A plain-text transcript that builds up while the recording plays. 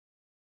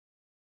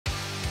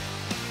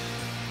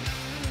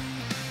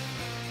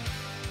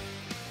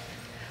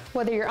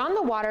Whether you're on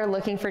the water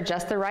looking for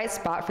just the right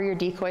spot for your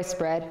decoy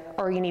spread,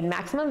 or you need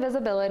maximum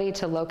visibility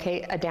to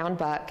locate a downed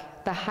buck,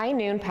 the High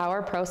Noon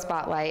Power Pro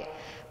Spotlight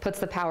puts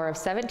the power of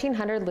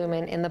 1700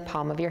 lumen in the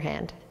palm of your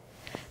hand.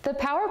 The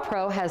Power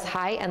Pro has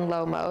high and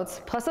low modes,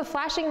 plus a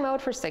flashing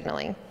mode for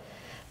signaling.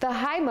 The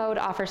high mode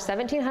offers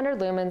 1700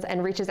 lumens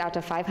and reaches out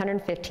to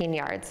 515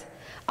 yards.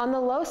 On the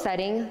low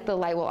setting, the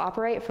light will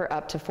operate for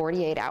up to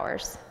 48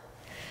 hours.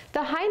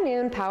 The High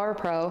Noon Power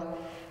Pro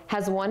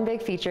has one big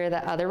feature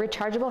that other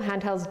rechargeable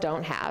handhelds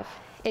don't have.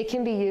 It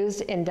can be used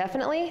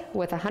indefinitely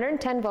with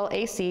 110 volt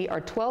AC or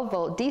 12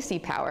 volt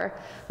DC power.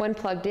 When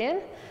plugged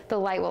in, the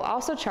light will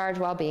also charge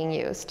while being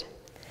used.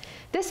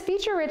 This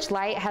feature-rich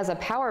light has a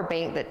power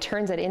bank that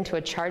turns it into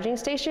a charging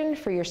station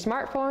for your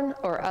smartphone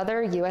or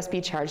other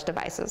USB charged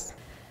devices.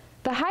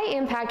 The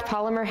high-impact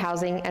polymer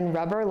housing and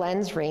rubber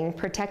lens ring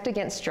protect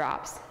against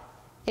drops.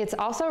 It's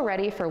also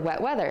ready for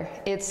wet weather.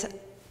 It's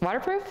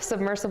waterproof,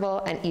 submersible,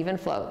 and even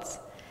floats.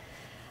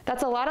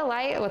 That's a lot of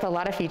light with a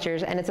lot of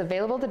features, and it's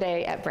available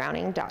today at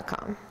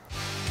browning.com.